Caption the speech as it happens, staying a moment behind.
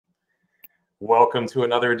Welcome to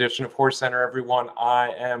another edition of HorseCenter, everyone. I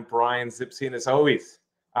am Brian Zipse, and as always,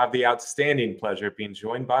 I have the outstanding pleasure of being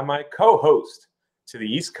joined by my co-host to the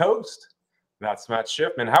East Coast. That's Matt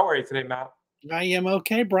Shifman. How are you today, Matt? I am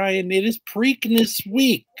okay, Brian. It is Preakness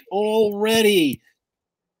week already.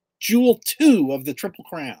 Jewel 2 of the Triple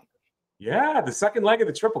Crown. Yeah, the second leg of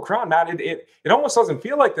the Triple Crown, Matt. It almost doesn't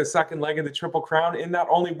feel like the second leg of the Triple Crown in that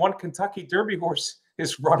only one Kentucky Derby horse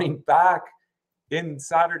is running back in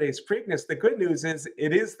Saturday's Preakness. The good news is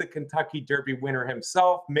it is the Kentucky Derby winner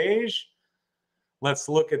himself, Mage. Let's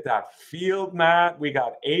look at that field, Matt. We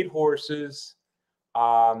got 8 horses.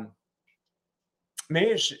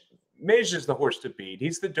 Mage is the horse to beat.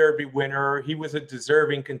 He's the Derby winner. He was a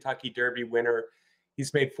deserving Kentucky Derby winner.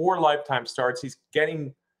 He's made 4 lifetime starts. He's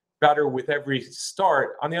getting better with every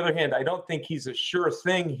start. On the other hand, I don't think he's a sure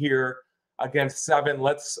thing here against 7.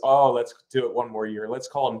 Let's do it one more year. Let's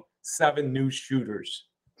call him 7 new shooters.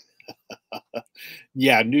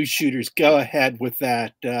 Yeah, new shooters. Go ahead with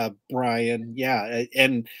that, Brian. Yeah,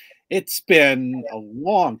 and it's been a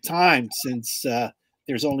long time since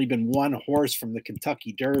there's only been one horse from the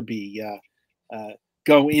Kentucky Derby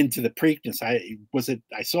go into the Preakness. I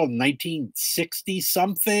saw 1960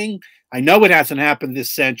 something. I know it hasn't happened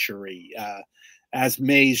this century. As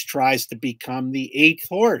Mage tries to become the 8th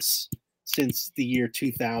horse since the year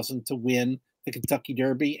 2000 to win the Kentucky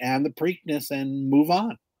Derby and the Preakness and move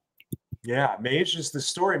on. Yeah, Mage is the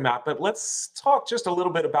story, Matt. But let's talk just a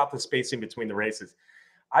little bit about the spacing between the races.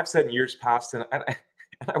 I've said in years past, and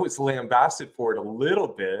I was lambasted for it a little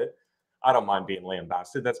bit. I don't mind being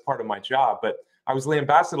lambasted. That's part of my job. But I was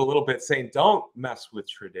lambasted a little bit saying, don't mess with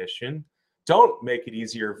tradition. Don't make it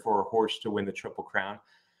easier for a horse to win the Triple Crown.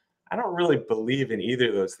 I don't really believe in either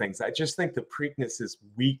of those things. I just think the Preakness has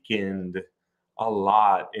weakened a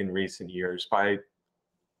lot in recent years by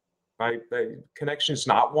connections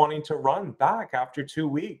not wanting to run back after 2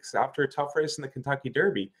 weeks, after a tough race in the Kentucky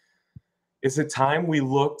Derby. Is it time we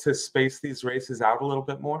look to space these races out a little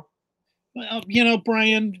bit more? Well,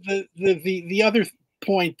 Brian, the other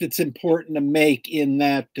point that's important to make in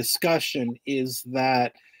that discussion is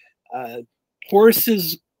that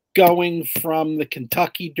horses going from the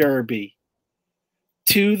Kentucky Derby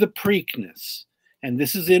to the Preakness, and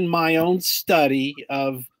this is in my own study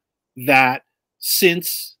of that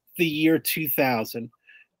since the year 2000,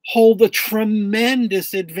 hold a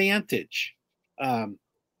tremendous advantage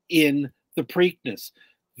in the Preakness.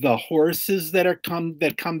 The horses that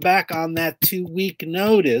come back on that 2-week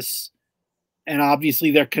notice, and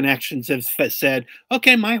obviously their connections have said,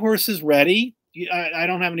 okay, my horse is ready. I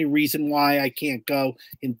don't have any reason why I can't go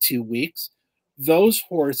in 2 weeks. Those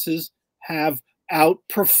horses have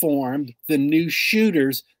outperformed the new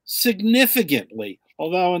shooters significantly.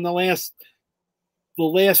 Although in the last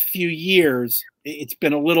few years, it's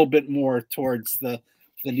been a little bit more towards the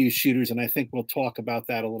new shooters, and I think we'll talk about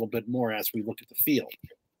that a little bit more as we look at the field.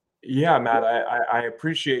 Yeah, Matt, I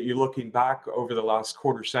appreciate you looking back over the last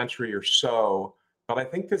quarter century or so, but I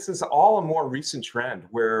think this is all a more recent trend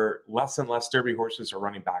where less and less Derby horses are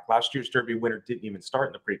running back. Last year's Derby winner didn't even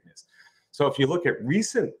start in the Preakness. So if you look at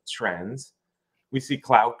recent trends, we see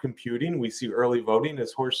cloud computing, we see early voting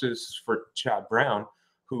as horses for Chad Brown,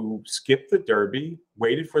 who skipped the Derby,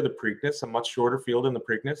 waited for the Preakness, a much shorter field in the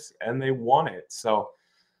Preakness, and they won it. So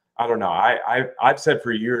I don't know. I've said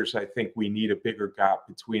for years, I think we need a bigger gap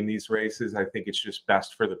between these races. I think it's just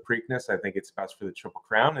best for the Preakness. I think it's best for the Triple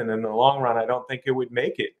Crown. And in the long run, I don't think it would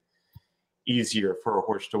make it easier for a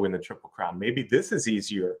horse to win the Triple Crown. Maybe this is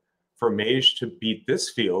easier for Mage to beat this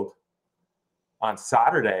field on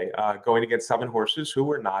Saturday, going against 7 horses who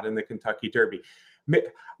were not in the Kentucky Derby.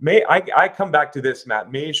 I come back to this,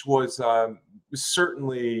 Matt. Mage was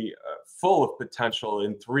certainly full of potential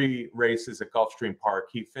in 3 races at Gulfstream Park.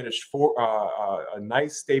 He finished a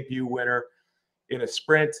nice debut winner in a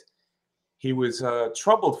sprint. He was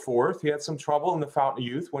troubled 4th. He had some trouble in the Fountain of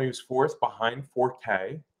Youth when he was 4th behind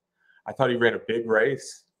Forte. I thought he ran a big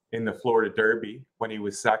race in the Florida Derby when he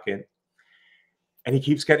was 2nd. And he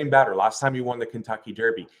keeps getting better. Last time he won the Kentucky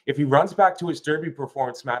Derby. If he runs back to his Derby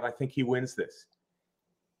performance, Matt, I think he wins this.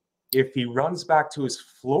 If he runs back to his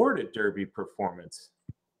Florida Derby performance,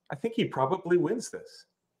 I think he probably wins this.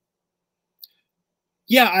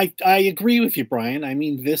 Yeah, I agree with you, Brian. I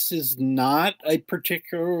mean, this is not a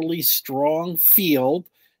particularly strong field.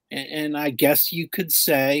 And I guess you could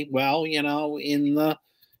say, well, in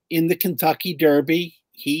the Kentucky Derby,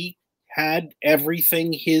 he had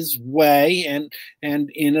everything his way, and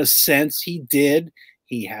in a sense he did.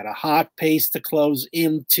 He had a hot pace to close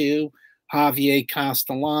into. Javier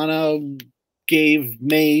Castellano gave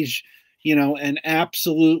Mage, an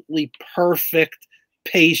absolutely perfect,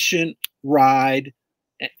 patient ride.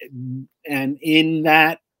 And in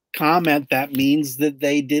that comment, that means that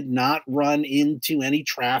they did not run into any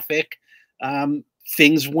traffic.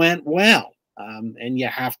 Things went well. And you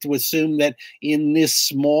have to assume that in this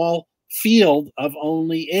small field of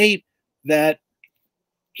only 8, that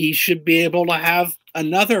he should be able to have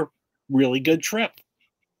another really good trip.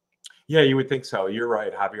 Yeah, you would think so. You're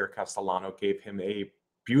right. Javier Castellano gave him a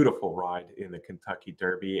beautiful ride in the Kentucky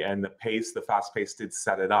Derby, and the pace, the fast pace, did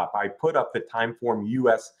set it up. I put up the Timeform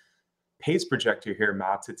US pace projector here,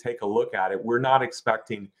 Matt, to take a look at it. We're not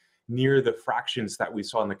expecting near the fractions that we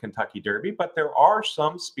saw in the Kentucky Derby, but there are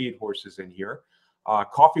some speed horses in here.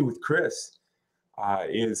 Coffee with Chris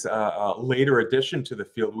is a later addition to the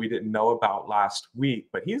field we didn't know about last week,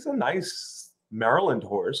 but he's a nice Maryland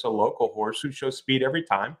horse, a local horse who shows speed every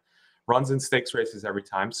time, runs in stakes races every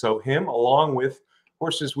time. So him, along with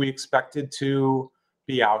horses we expected to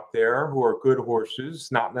be out there who are good horses,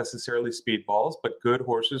 not necessarily speedballs, but good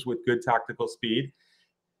horses with good tactical speed,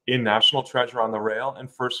 in National Treasure on the rail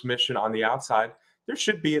and First Mission on the outside, there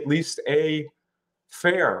should be at least a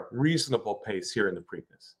fair, reasonable pace here in the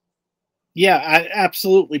Preakness. Yeah,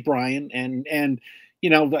 absolutely, Brian. And you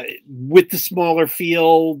know, with the smaller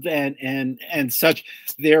field and such,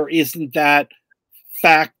 there isn't that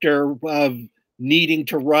factor of needing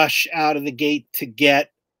to rush out of the gate to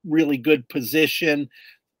get really good position.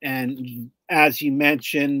 And as you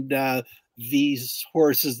mentioned, these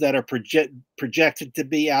horses that are projected to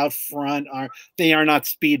be out front are not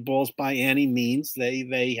speedballs by any means.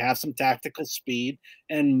 They have some tactical speed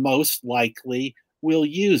and most likely will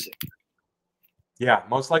use it. Yeah,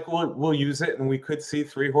 most likely we'll use it, and we could see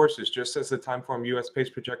 3 horses, just as the Timeform US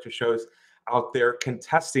pace projector shows, out there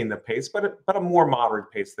contesting the pace, but a more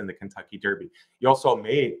moderate pace than the Kentucky Derby. You saw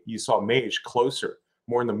Mage closer,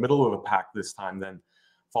 more in the middle of the pack this time than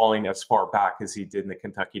falling as far back as he did in the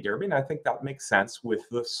Kentucky Derby, and I think that makes sense with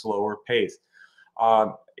the slower pace.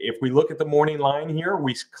 If we look at the morning line here,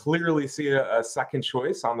 we clearly see a second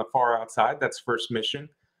choice on the far outside. That's First Mission.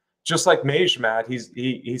 Just like Mage, Matt,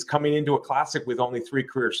 he's coming into a classic with only 3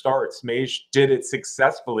 career starts. Mage did it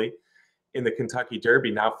successfully in the Kentucky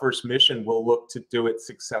Derby. Now First Mission will look to do it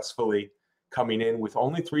successfully coming in with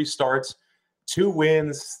only 3 starts, 2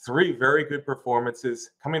 wins, 3 very good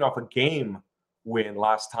performances, coming off a game win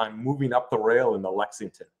last time, moving up the rail in the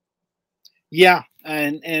Lexington. Yeah,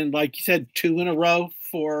 and like you said, 2 in a row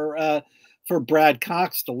for Brad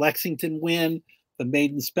Cox, the Lexington win, the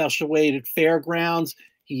maiden special weight at Fairgrounds.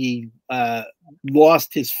 He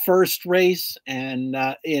lost his first race, and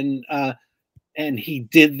he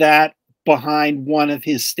did that behind one of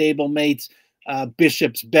his stablemates,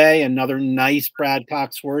 Bishop's Bay, another nice Brad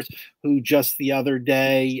Cox horse, who just the other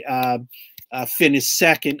day finished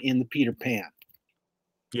second in the Peter Pan.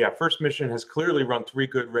 Yeah, First Mission has clearly run 3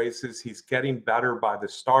 good races. He's getting better by the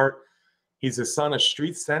start. He's a son of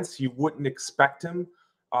street sense. You wouldn't expect him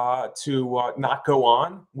to not go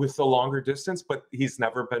on with the longer distance, but he's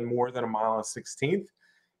never been more than 1 1/16 miles.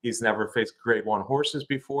 He's never faced grade 1 horses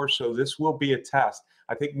before, so this will be a test.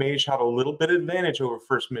 I think Mage had a little bit of advantage over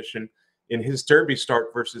First Mission in his Derby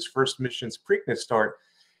start versus First Mission's Preakness start,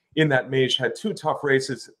 in that Mage had 2 tough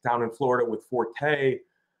races down in Florida with Forte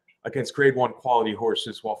against grade 1 quality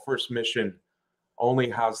horses, while First Mission only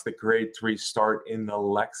has the grade 3 start in the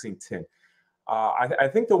Lexington. I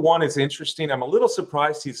think the one is interesting. I'm a little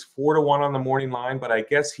surprised he's 4-1 on the morning line, but I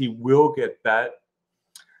guess he will get bet.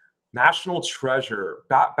 National Treasure.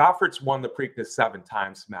 Baffert's won the Preakness 7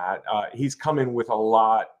 times, Matt. He's come in with a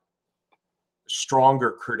lot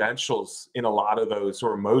stronger credentials in a lot of those,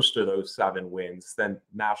 or most of those 7 wins, than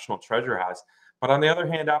National Treasure has. But on the other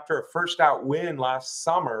hand, after a first out win last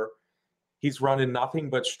summer, he's running nothing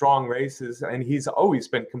but strong races, and he's always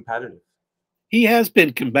been competitive. He has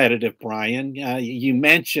been competitive, Brian. You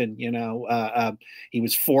mentioned, he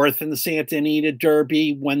was 4th in the Santa Anita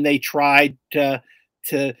Derby when they tried to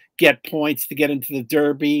get points to get into the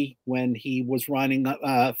Derby when he was running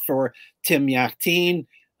for Tim Yakteen.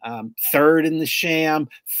 3rd in the Sham,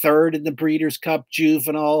 3rd in the Breeders' Cup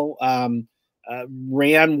Juvenile.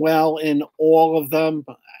 Ran well in all of them.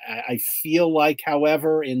 I feel like,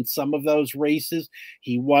 however, in some of those races,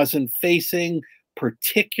 he wasn't facing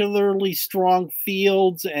particularly strong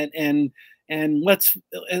fields, and let's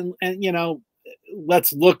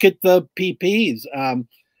look at the PPs.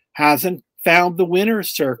 Hasn't found the winner's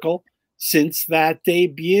circle since that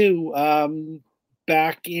debut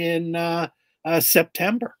back in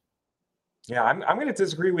September. Yeah, I'm going to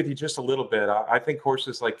disagree with you just a little bit. I think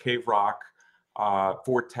horses like Cave Rock,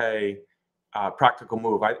 Forte, Practical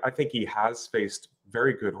Move, I think he has faced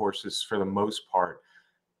very good horses for the most part.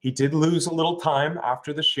 He did lose a little time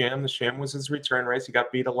after the Sham. The Sham was his return race. He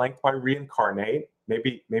got beat a length by Reincarnate.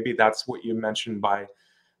 Maybe that's what you mentioned by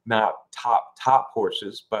not top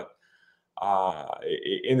horses. But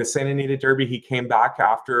in the Santa Anita Derby, he came back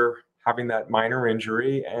after having that minor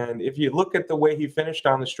injury. And if you look at the way he finished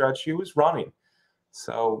down the stretch, he was running.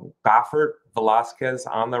 So Baffert, Velasquez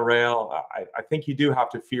on the rail. I think you do have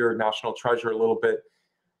to fear National Treasure a little bit,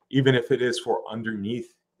 even if it is for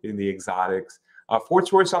underneath in the exotics. Fourth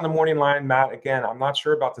choice on the morning line, Matt. Again, I'm not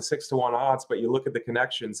sure about the 6-1 odds, but you look at the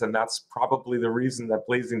connections, and that's probably the reason that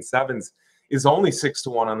Blazing Sevens is only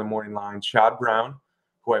 6-1 on the morning line. Chad Brown,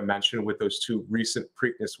 who I mentioned with those two recent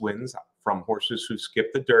Preakness wins from horses who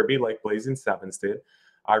skipped the Derby, like Blazing Sevens did.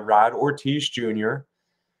 Irad Ortiz Jr.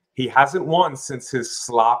 He hasn't won since his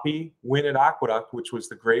sloppy win at Aqueduct, which was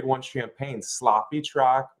the Grade 1 Champagne. Sloppy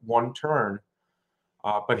track, one turn.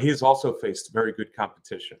 But he's also faced very good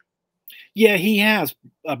competition. Yeah, he has,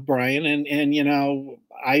 Brian, and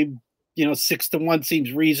 6-1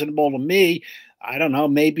 seems reasonable to me. I don't know,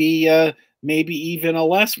 maybe even a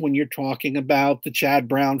less when you're talking about the Chad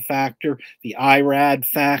Brown factor, the Irad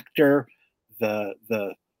factor, the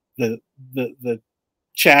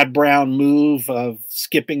Chad Brown move of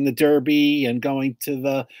skipping the Derby and going to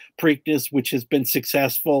the Preakness, which has been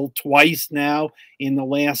successful twice now in the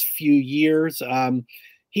last few years.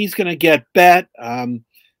 He's going to get bet.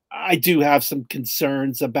 I do have some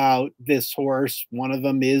concerns about this horse. One of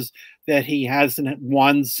them is that he hasn't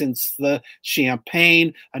won since the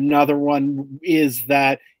Champagne. Another one is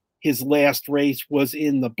that his last race was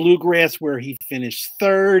in the Bluegrass, where he finished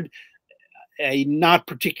third, a not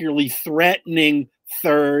particularly threatening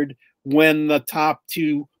third when the top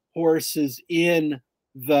two horses in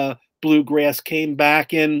the Bluegrass came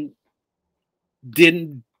back and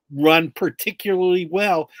didn't run particularly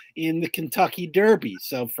well in the Kentucky Derby.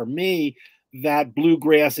 So for me, that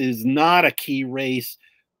Bluegrass is not a key race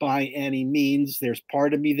by any means. There's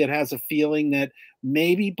part of me that has a feeling that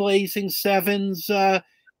maybe Blazing Sevens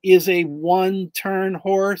is a one-turn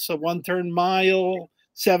horse, a one-turn mile,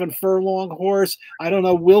 7 furlong horse. I don't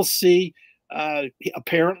know. We'll see.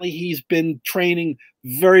 Apparently, he's been training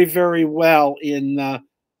very, very well in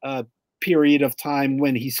a period of time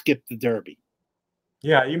when he skipped the Derby.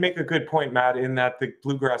 Yeah, you make a good point, Matt, in that the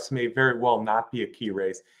Bluegrass may very well not be a key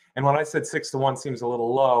race. And when I said 6-1 seems a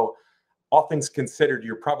little low, all things considered,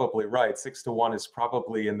 you're probably right. 6-1 is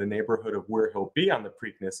probably in the neighborhood of where he'll be on the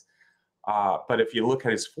Preakness. But if you look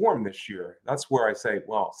at his form this year, that's where I say,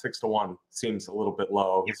 well, 6-1 seems a little bit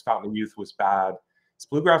low. His Fountain of Youth was bad. His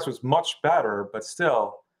Bluegrass was much better, but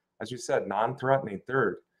still, as you said, non-threatening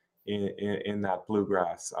third in that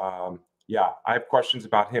Bluegrass. Yeah, I have questions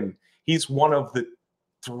about him. He's one of the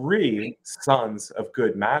 3 sons of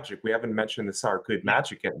Good Magic. We haven't mentioned the sire Good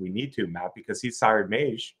Magic yet. We need to, Matt, because he sired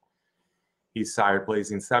Mage. He sired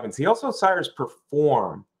Blazing Sevens. He also sires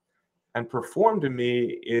Perform. And Perform to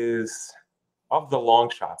me is, of the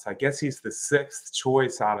long shots, I guess he's the 6th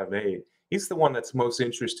choice out of 8. He's the one that's most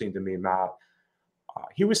interesting to me, Matt.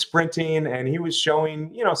 He was sprinting and he was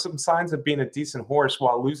showing, some signs of being a decent horse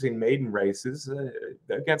while losing maiden races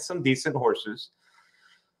against some decent horses,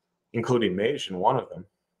 including Mage in one of them.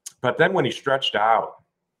 But then when he stretched out,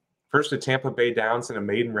 first the Tampa Bay Downs in a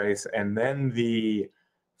maiden race, and then the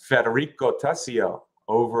Federico Tessio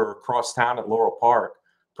over across town at Laurel Park,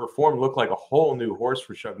 Perform looked like a whole new horse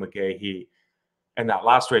for Shug McGahee. And that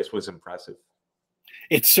last race was impressive.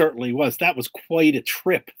 It certainly was. That was quite a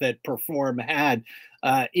trip that Perform had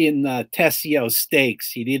in the Tessio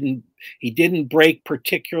Stakes. He didn't break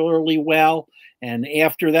particularly well, and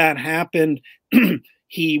after that happened,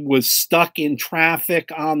 he was stuck in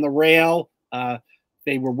traffic on the rail.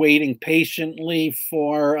 They were waiting patiently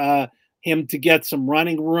for him to get some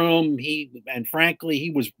running room. Frankly,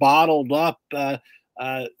 he was bottled up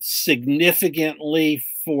significantly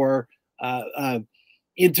for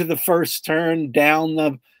into the first turn, down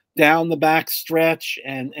the back stretch,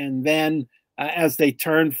 and then as they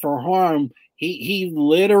turned for home, he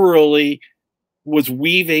literally was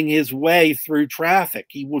weaving his way through traffic.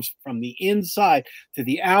 He was from the inside to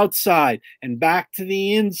the outside and back to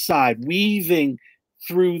the inside, weaving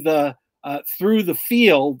through the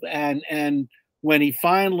field. And when he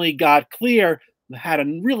finally got clear, had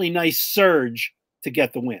a really nice surge to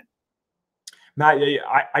get the win. Matt,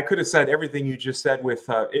 I could have said everything you just said with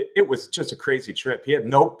it was just a crazy trip. He had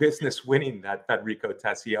no business winning that Federico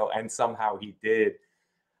Tessio, and somehow he did.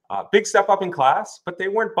 Big step up in class, but they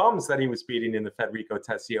weren't bums that he was beating in the Federico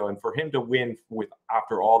Tessio. And for him to win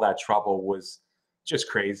after all that trouble was just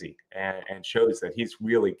crazy, and shows that he's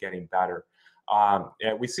really getting better.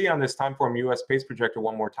 And we see on this Timeform US pace projector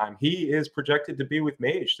one more time, he is projected to be with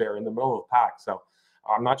Mage there in the middle of the pack. So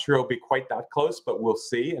I'm not sure it'll be quite that close, but we'll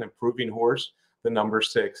see. An improving horse, the number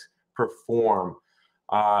 6, Perform.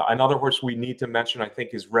 Another horse we need to mention, I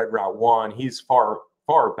think, is Red Route 1. He's far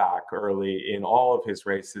back early in all of his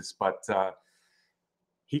races, but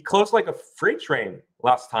he closed like a freight train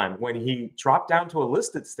last time when he dropped down to a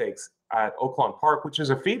listed stakes at Oaklawn Park, which is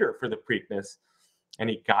a feeder for the Preakness, and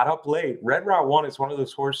he got up late. Red Route 1 is one of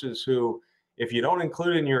those horses who, if you don't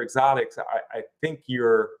include in your exotics, I think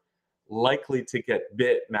you're likely to get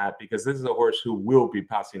bit, Matt, because this is a horse who will be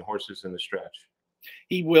passing horses in the stretch.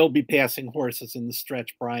 He will be passing horses in the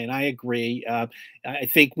stretch, Brian. I agree. I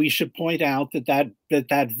think we should point out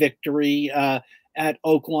that victory at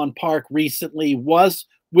Oaklawn Park recently was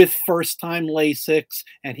with first-time Lasix,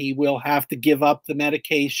 and he will have to give up the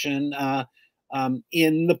medication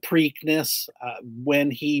in the Preakness.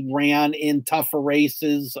 When he ran in tougher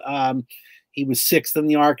races, he was 6th in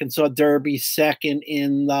the Arkansas Derby, 2nd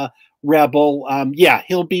in the Rebel. Yeah,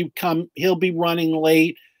 he'll be running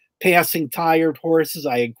late, passing tired horses.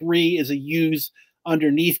 I agree, is a use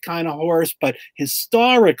underneath kind of horse, but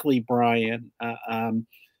historically, Brian,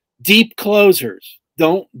 deep closers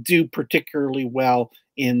don't do particularly well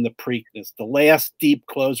in the Preakness. The last deep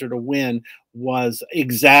closer to win was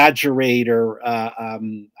Exaggerator.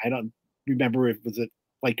 I don't remember if it was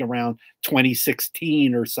like around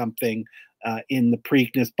 2016 or something in the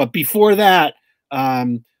Preakness. But before that,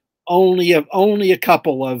 only a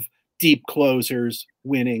couple of deep closers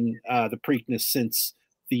winning the Preakness since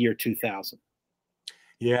the year 2000.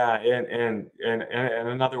 Yeah, and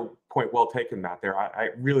another point well taken, Matt. There, I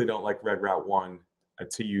really don't like Red Route 1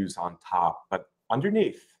 to use on top, but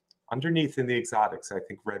underneath in the exotics, I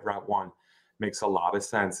think Red Route 1 makes a lot of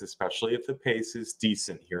sense, especially if the pace is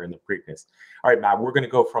decent here in the Preakness. All right, Matt, we're going to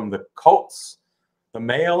go from the colts, the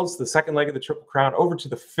males, the second leg of the Triple Crown, over to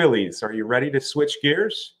the fillies. Are you ready to switch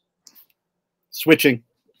gears? Switching.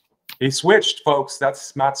 He switched, folks.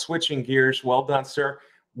 That's Matt switching gears. Well done, sir.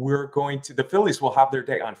 The fillies will have their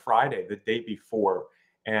day on Friday, the day before.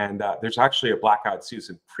 And there's actually a Black-Eyed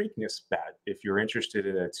Susan Preakness bet if you're interested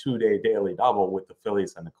in a 2-day daily double with the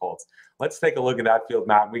fillies and the colts. Let's take a look at that field,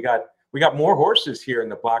 Matt. We got more horses here in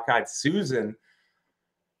the Black-Eyed Susan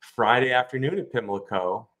Friday afternoon at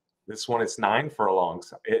Pimlico. This one is 9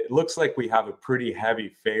 furlongs. It looks like we have a pretty heavy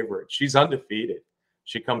favorite. She's undefeated.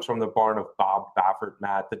 She comes from the barn of Bob Baffert,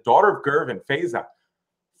 Matt. The daughter of Gervin, Feza,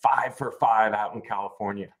 5 for 5 out in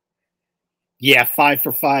California. Yeah, 5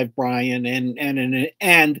 for 5, Brian, and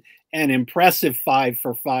an impressive 5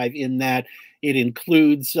 for 5 in that it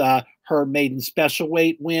includes her maiden special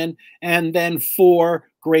weight win and then 4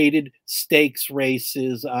 graded stakes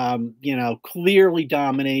races. Clearly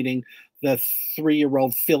dominating the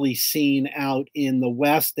 3-year-old filly scene out in the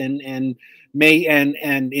West, and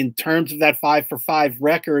in terms of that 5 for 5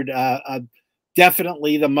 record,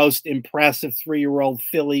 definitely the most impressive 3-year-old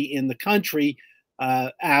filly in the country.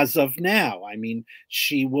 As of now, I mean,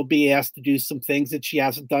 she will be asked to do some things that she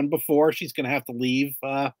hasn't done before. She's going to have to leave.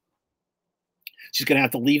 She's going to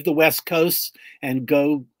have to leave the West Coast and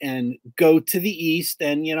go to the East.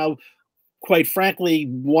 And quite frankly,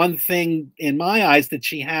 one thing in my eyes that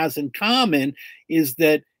she has in common is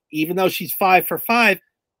that even though she's 5 for 5,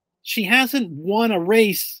 she hasn't won a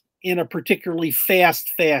race in a particularly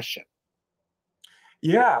fast fashion.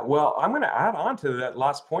 Yeah, well, I'm going to add on to that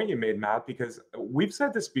last point you made, Matt, because we've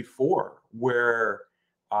said this before where,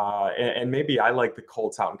 and maybe I like the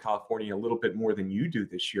colts out in California a little bit more than you do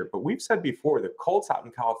this year, but we've said before the colts out in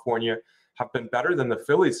California have been better than the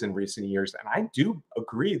fillies in recent years. And I do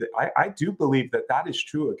agree that I do believe that is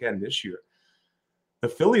true again this year. The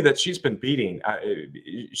filly that she's been beating,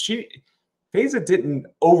 Feza didn't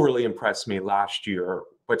overly impress me last year,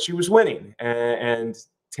 but she was winning, and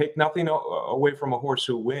take nothing away from a horse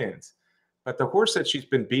who wins. But the horse that she's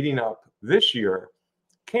been beating up this year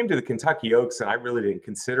came to the Kentucky Oaks, and I really didn't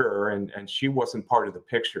consider her, and she wasn't part of the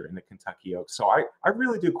picture in the Kentucky Oaks. So I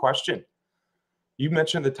really do question. You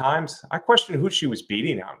mentioned the times. I question who she was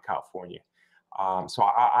beating out in California. So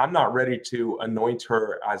I'm not ready to anoint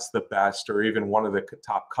her as the best or even one of the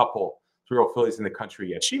top couple 3-year-old fillies in the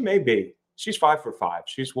country yet. She may be. She's 5 for 5.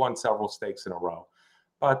 She's won several stakes in a row.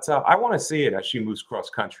 But I want to see it as she moves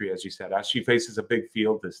cross country, as you said, as she faces a big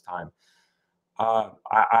field this time.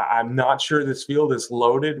 I'm not sure this field is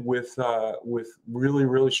loaded with really,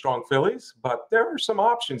 really strong fillies, but there are some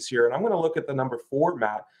options here. And I'm going to look at the number 4,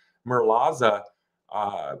 Matt, Merlaza.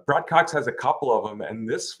 Brad Cox has a couple of them. And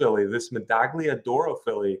this filly, this Medaglia d'Oro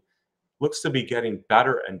filly, looks to be getting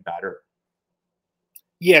better and better.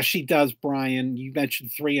 Yeah, she does, Brian. You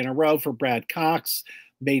mentioned 3 in a row for Brad Cox,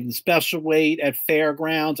 maiden special weight at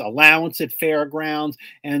Fairgrounds, allowance at Fairgrounds,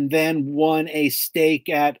 and then won a stake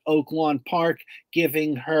at Oaklawn Park,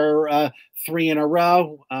 giving her 3 in a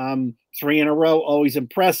row. 3 in a row, always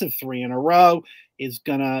impressive. 3 in a row is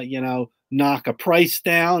gonna, knock a price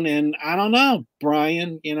down. And I don't know,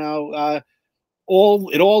 Brian. It all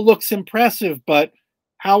looks impressive, but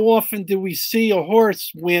how often do we see a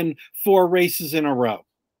horse win 4 races in a row?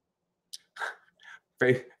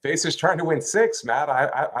 Face is trying to win 6, Matt.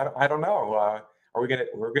 I don't know. We're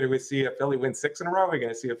gonna see a filly win 6 in a row? Are we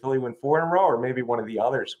gonna see a filly win 4 in a row, or maybe one of the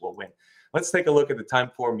others will win? Let's take a look at the time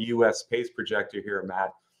form US pace projector here,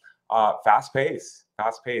 Matt. Fast pace,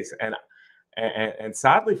 and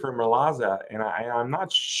sadly for Merlaza, and I'm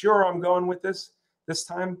not sure I'm going with this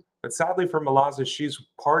time, but sadly for Merlaza, she's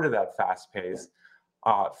part of that fast pace.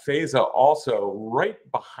 Feza also right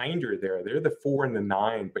behind her there. They're the 4 and the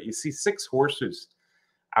 9, but you see 6 horses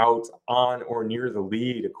out on or near the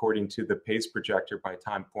lead, according to the pace projector by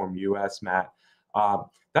Timeform US, Matt.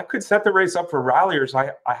 That could set the race up for ralliers.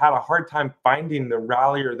 I had a hard time finding the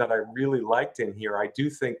rallier that I really liked in here. I do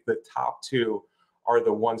think the top 2 are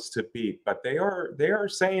the ones to beat, but they are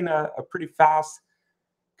saying a pretty fast,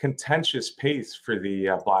 contentious pace for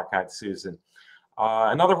the Black-Eyed Susan.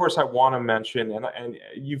 Another horse I want to mention, and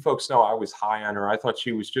you folks know I was high on her. I thought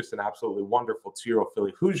she was just an absolutely wonderful 2-year-old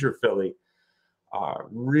filly, Hoosier filly.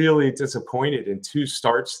 Really disappointed in 2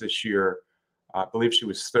 starts this year. I believe she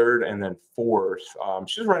was 3rd and then 4th.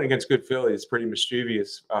 She's running against good fillies, Pretty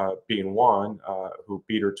Mischievous being one, who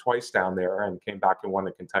beat her twice down there and came back and won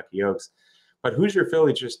the Kentucky Oaks. But Hoosier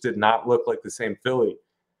filly just did not look like the same filly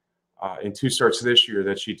in 2 starts this year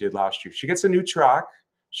that she did last year. She gets a new track.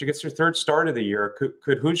 She gets her 3rd start of the year.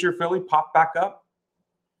 Could Hoosier filly pop back up?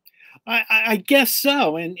 I guess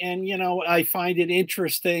so, and I find it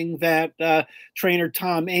interesting that trainer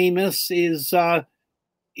Tom Amos is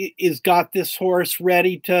got this horse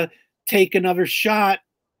ready to take another shot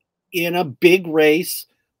in a big race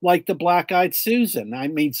like the Black-Eyed Susan. I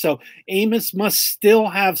mean, so Amos must still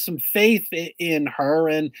have some faith in her,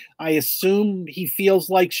 and I assume he feels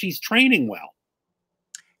like she's training well.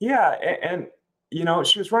 Yeah, and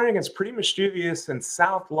she was running against Pretty Mischievous and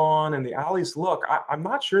South Lawn and the Alleys. Look, I'm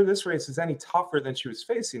not sure this race is any tougher than she was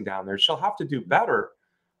facing down there. She'll have to do better,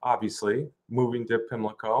 obviously, moving to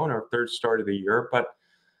Pimlico in her 3rd start of the year. But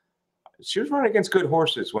she was running against good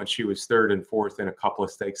horses when she was 3rd and 4th in a couple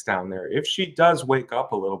of stakes down there. If she does wake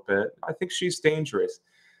up a little bit, I think she's dangerous.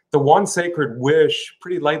 The One Sacred Wish,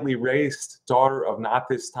 pretty lightly raced, daughter of Not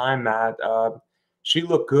This Time, Matt. She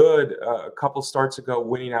looked good a couple starts ago,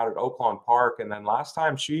 winning out at Oaklawn Park. And then last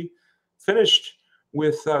time she finished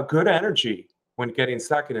with good energy when getting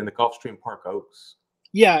 2nd in the Gulfstream Park Oaks.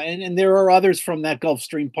 Yeah, and there are others from that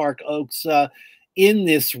Gulfstream Park Oaks in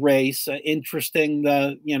this race.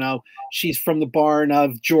 Interesting, she's from the barn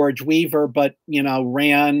of George Weaver, but,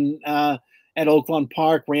 ran at Oaklawn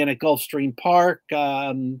Park, ran at Gulfstream Park.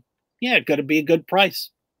 Yeah, going to be a good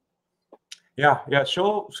price. Yeah,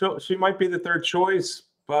 she might be the 3rd choice,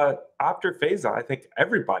 but after Feza, I think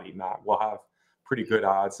everybody, Matt, will have pretty good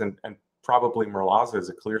odds, and probably Merlaza is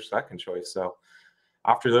a clear 2nd choice. So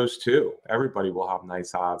after those 2, everybody will have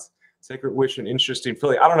nice odds. Sacred Wish, an interesting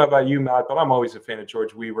filly. I don't know about you, Matt, but I'm always a fan of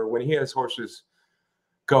George Weaver. When he has horses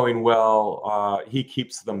going well, he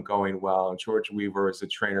keeps them going well, and George Weaver is a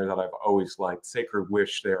trainer that I've always liked. Sacred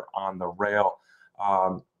Wish there on the rail.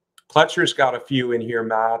 Pletcher's got a few in here,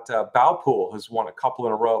 Matt. Balpool has won a couple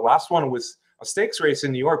in a row. Last one was a stakes race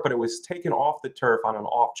in New York, but it was taken off the turf on an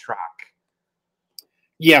off track.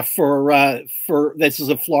 Yeah, for this is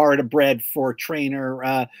a Florida bred for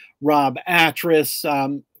trainer Rob Atras,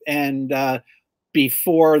 and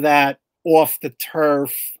before that, off the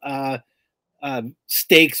turf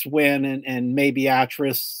stakes win, and maybe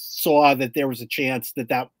Atras saw that there was a chance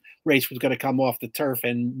that race was going to come off the turf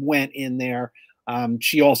and went in there.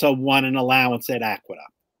 She also won an allowance at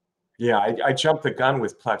Aqueduct. Yeah, I jumped the gun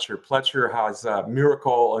with Pletcher. Pletcher has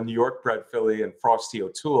Miracle, a New York bred filly, and Frosty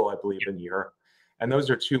O'Toole, I believe, in here. And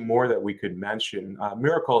those are 2 more that we could mention.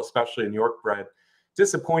 Miracle, especially a New York bred,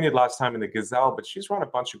 disappointed last time in the Gazelle, but she's run a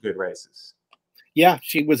bunch of good races. Yeah,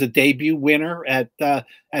 she was a debut winner at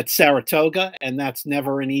Saratoga, and that's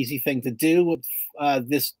never an easy thing to do.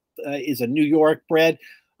 This is a New York bred.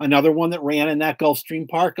 Another one that ran in that Gulfstream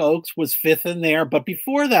Park Oaks, was 5th in there. But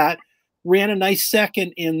before that, ran a nice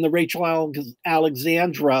 2nd in the Rachel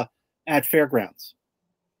Alexandra at Fairgrounds.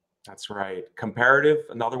 That's right. Comparative,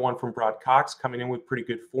 another one from Brad Cox, coming in with pretty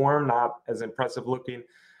good form, not as impressive looking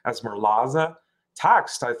as Merlaza.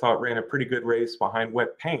 Taxed, I thought, ran a pretty good race behind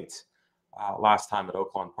Wet Paint. last time at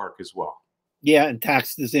Oaklawn Park as well. Yeah, and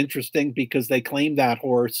taxed is interesting because they claimed that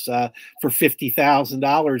horse for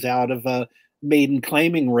 $50,000 out of a maiden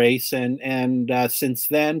claiming race, and since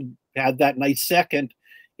then had that nice second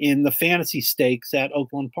in the fantasy stakes at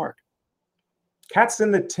Oaklawn Park. Cat's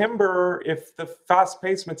in the timber. If the fast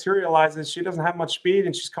pace materializes, she doesn't have much speed,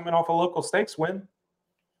 and she's coming off a local stakes win.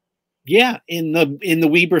 Yeah, in the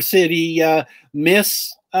Weber City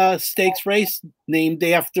Miss stakes race, named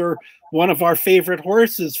after one of our favorite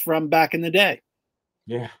horses from back in the day.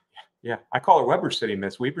 Yeah. I call her Weber City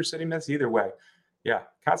Miss, Weber City Miss, either way. Yeah,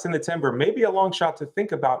 Cat's in the timber. Maybe a long shot to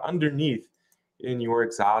think about underneath in your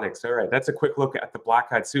exotics. All right, that's a quick look at the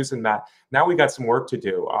Black-Eyed Susan, Matt. Now we got some work to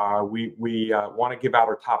do. We want to give out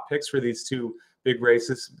our top picks for these two big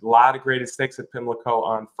races. A lot of graded stakes at Pimlico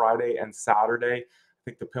on Friday and Saturday. I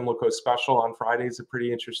think the Pimlico Special on Friday is a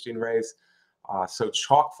pretty interesting race. So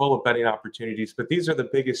chock full of betting opportunities. But these are the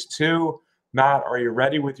biggest two. Matt, are you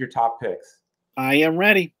ready with your top picks? I am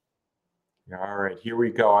ready. All right, here we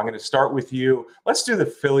go. I'm going to start with you. Let's do the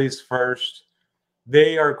fillies first.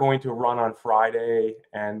 They are going to run on Friday,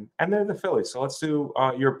 and they're the fillies. So let's do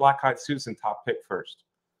your Black-Eyed Susan top pick first.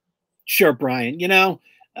 Sure, Brian. You know,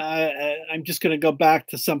 I'm just going to go back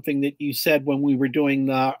to something that you said when we were doing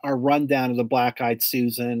our rundown of the Black-Eyed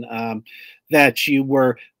Susan, that you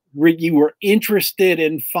were interested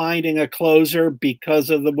in finding a closer because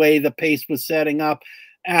of the way the pace was setting up,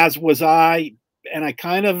 as was I. And I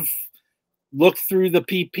kind of looked through the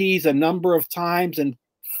PPs a number of times and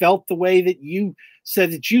felt the way that you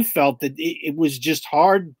said that you felt, that it was just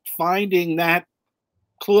hard finding that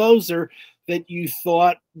closer that you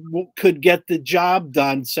thought could get the job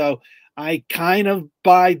done. So I kind of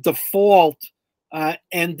by default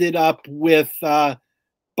ended up with Bob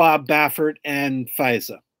Baffert and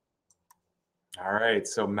Faiza. All right,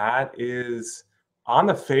 so Matt is on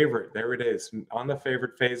the favorite. There it is, on the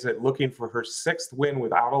favorite Faiza, looking for her 6th win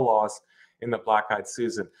without a loss in the Black-Eyed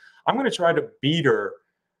Susan. I'm going to try to beat her.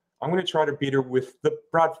 I'm going to try to beat her with the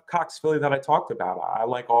Brad Cox filly that I talked about. I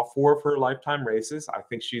like all 4 of her lifetime races. I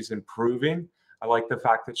think she's improving. I like the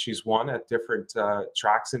fact that she's won at different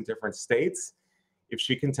tracks in different states. If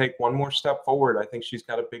she can take one more step forward, I think she's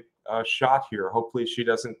got a big shot here. Hopefully she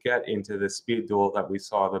doesn't get into the speed duel that we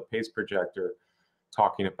saw the pace projector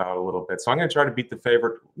talking about a little bit. So I'm going to try to beat the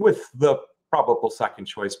favorite with the probable second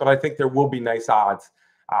choice, but I think there will be nice odds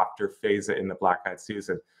after Faiza in the Black-Eyed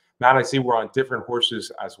Susan. Matt, I see we're on different horses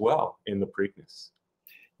as well in the Preakness.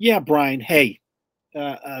 Yeah, Brian. Hey,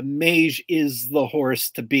 Mage is the horse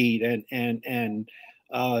to beat, and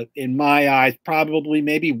in my eyes, probably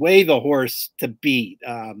maybe way the horse to beat.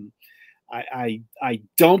 I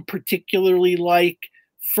don't particularly like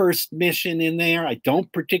First Mission in there. I don't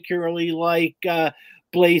particularly like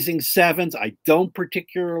Blazing Sevens. I don't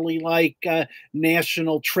particularly like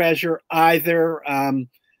National Treasure either.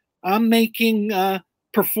 I'm making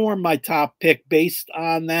Perform my top pick based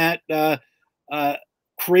on that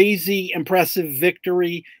crazy impressive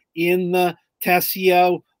victory in the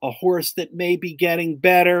Tessio, a horse that may be getting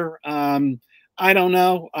better. I don't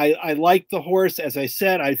know. I like the horse. As I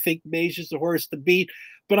said, I think Mage is the horse to beat,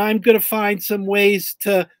 but I'm going to find some ways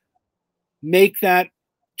to make that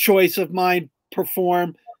choice of mine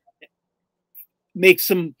perform, make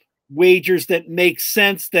some wagers that make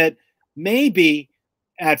sense, that maybe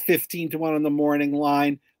at 15-1 on the morning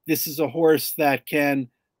line, this is a horse that can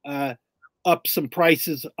up some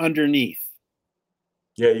prices underneath.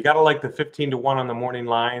 Yeah, you got to like the 15-1 on the morning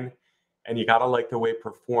line, and you got to like the way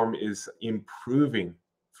Perform is improving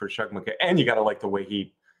for Shug McKay, and you got to like the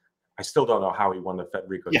way I still don't know how he won the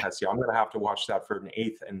Federico Tessio. I'm going to have to watch that for an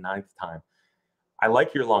 8th and 9th time. I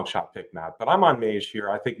like your long shot pick, Matt, but I'm on Mage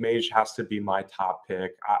here. I think Mage has to be my top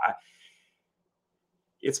pick.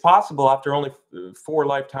 It's possible after only 4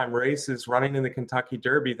 lifetime races running in the Kentucky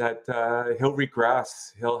Derby that he'll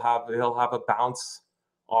regress. He'll have a bounce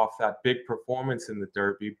off that big performance in the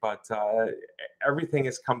Derby, but everything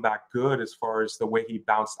has come back good as far as the way he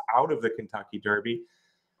bounced out of the Kentucky Derby.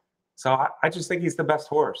 So I just think he's the best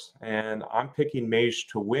horse, and I'm picking Mage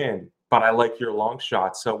to win, but I like your long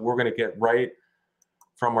shot. So we're going to get right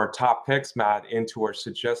from our top picks, Matt, into our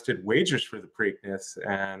suggested wagers for the Preakness,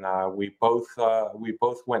 and we both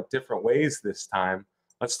went different ways this time.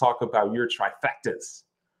 Let's talk about your trifectas.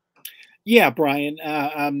 Yeah, Brian.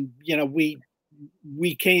 You know, we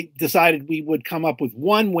decided we would come up with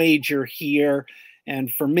one wager here,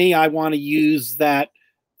 and for me, I want to use those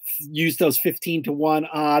 15-1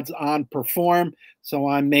 odds on Perform. So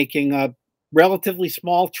I'm making a relatively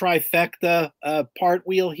small trifecta part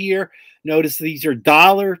wheel here. Notice these are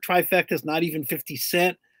dollar trifectas, not even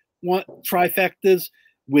 50-cent trifectas.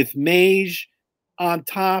 with Mage on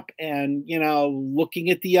top, and looking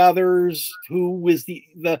at the others, who was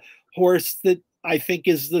the horse that I think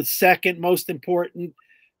is the second most important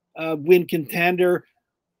win contender.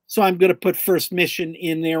 So I'm going to put First Mission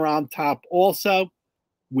in there on top also,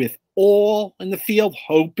 with All in the field,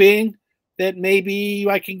 hoping that maybe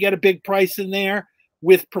I can get a big price in there,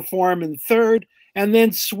 with Perform in third, and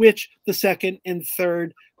then switch the second and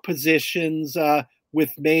third positions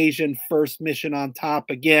with Mage and First Mission on top.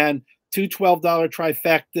 Again, two $12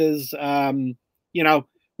 trifectas.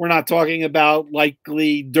 We're not talking about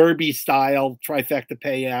likely Derby style trifecta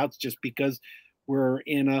payouts, just because we're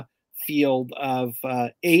in a field of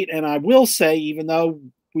 8. And I will say, even though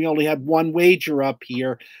we only had one wager up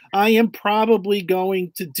here, I am probably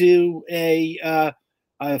going to do a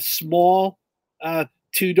small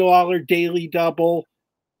 $2 daily double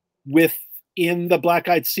within the Black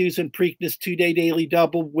Eyed Susan Preakness 2-day daily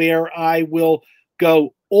double, where I will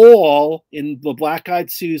go all in the Black Eyed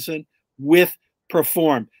Susan with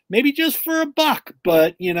Perform, maybe just for $1.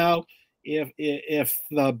 But if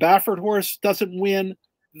the Baffert horse doesn't win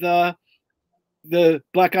the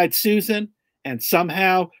Black Eyed Susan and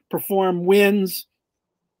somehow Perform wins,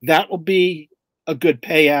 that will be a good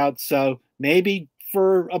payout. So maybe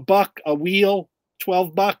for $1 a wheel,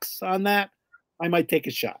 $12 on that, I might take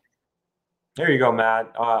a shot. There you go,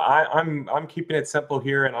 Matt. I'm keeping it simple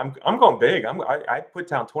here, and I'm going big. I put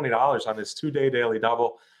down $20 on this 2-day daily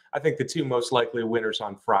double. I think the two most likely winners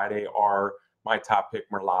on Friday are my top pick,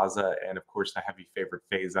 Merlaza, and of course the heavy favorite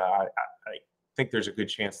Feza. I think there's a good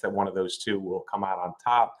chance that one of those two will come out on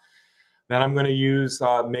top. Then I'm going to use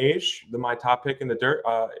Mage, my top pick in the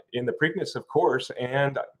Preakness, of course.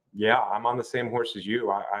 And yeah, I'm on the same horse as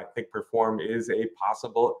you. I think Perform is a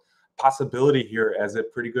possibility here as a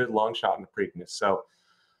pretty good long shot in the Preakness. So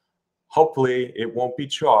hopefully it won't be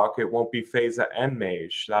chalk. It won't be Feza and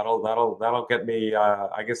Mage. That'll get me.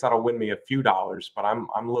 I guess that'll win me a few dollars. But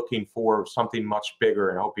I'm looking for something much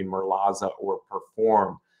bigger and hoping Merlaza or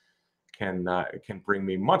Perform can bring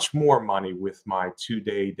me much more money with my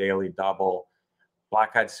 2-day daily double.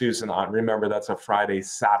 Black Eyed Susan on. Remember, that's a Friday,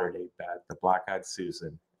 Saturday bet. The Black Eyed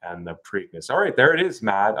Susan and the Preakness. All right, there it is,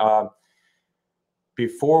 Matt.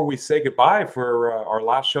 Before we say goodbye for our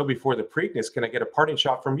last show before the Preakness, can I get a parting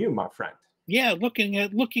shot from you, my friend? Yeah, looking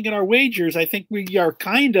at our wagers, I think we are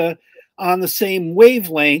kind of on the same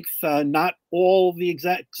wavelength. Not all the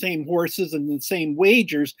exact same horses and the same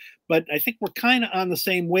wagers, but I think we're kind of on the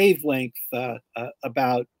same wavelength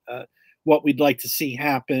about what we'd like to see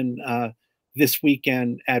happen this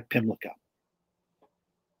weekend at Pimlico.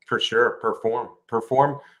 For sure,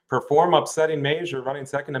 Perform upsetting Mage or running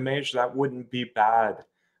second to Mage, that wouldn't be bad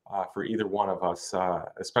for either one of us,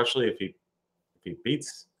 especially if he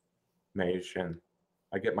beats Mage and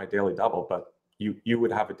I get my daily double. But you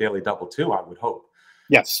would have a daily double too, I would hope.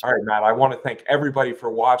 Yes. All right, Matt, I want to thank everybody for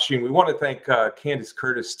watching. We want to thank Candace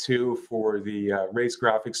Curtis too for the Race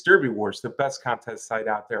Graphics Derby Wars, the best contest site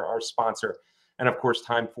out there, our sponsor, and of course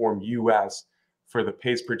Timeform US for the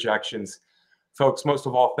pace projections. Folks, most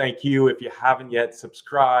of all, thank you. If you haven't yet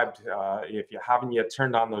subscribed, if you haven't yet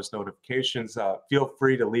turned on those notifications, feel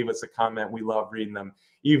free to leave us a comment. We love reading them,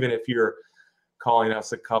 even if you're calling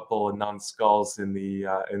us a couple of numbskulls in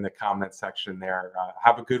the comment section there.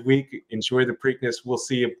 Have a good week. Enjoy the Preakness. We'll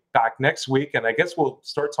see you back next week, and I guess we'll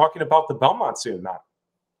start talking about the Belmont soon, Matt.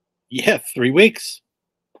 Yeah, 3 weeks.